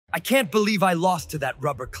I can't believe I lost to that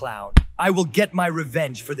rubber clown. I will get my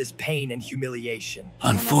revenge for this pain and humiliation.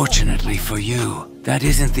 Unfortunately for you, that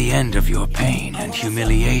isn't the end of your pain and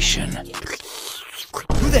humiliation.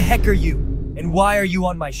 Who the heck are you? And why are you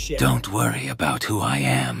on my ship? Don't worry about who I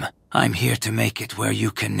am. I'm here to make it where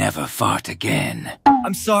you can never fart again.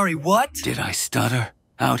 I'm sorry, what? Did I stutter?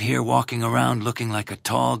 Out here walking around looking like a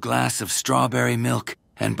tall glass of strawberry milk.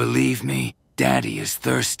 And believe me, Daddy is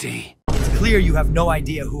thirsty. It's clear you have no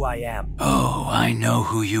idea who I am. Oh, I know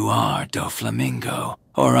who you are, Doflamingo.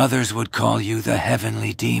 Or others would call you the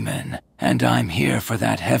Heavenly Demon. And I'm here for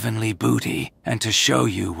that heavenly booty, and to show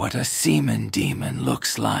you what a semen demon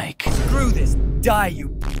looks like. Screw this. Die, you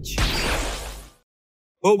bitch.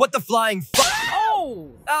 Oh, what the flying fu-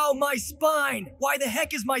 Oh! Ow, my spine! Why the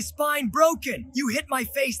heck is my spine broken? You hit my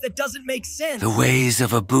face, that doesn't make sense. The ways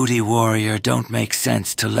of a booty warrior don't make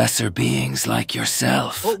sense to lesser beings like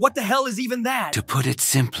yourself. Well, what the hell is even that? To put it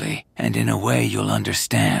simply, and in a way you'll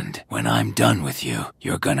understand, when I'm done with you,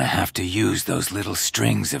 you're gonna have to use those little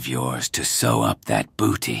strings of yours to sew up that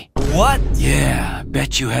booty. What? Yeah,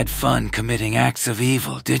 bet you had fun committing acts of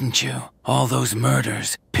evil, didn't you? All those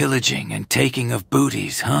murders, pillaging, and taking of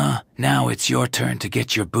booties, huh? Now it's your turn to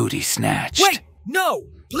get your booty snatched. Wait! No!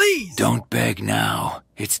 Please! Don't beg now.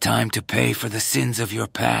 It's time to pay for the sins of your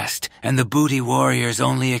past, and the booty warriors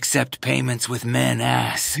only accept payments with men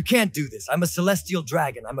ass. You can't do this. I'm a celestial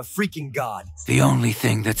dragon. I'm a freaking god. The only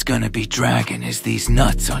thing that's gonna be dragon is these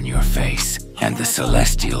nuts on your face, and the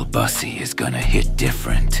celestial bussy is gonna hit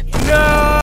different. No!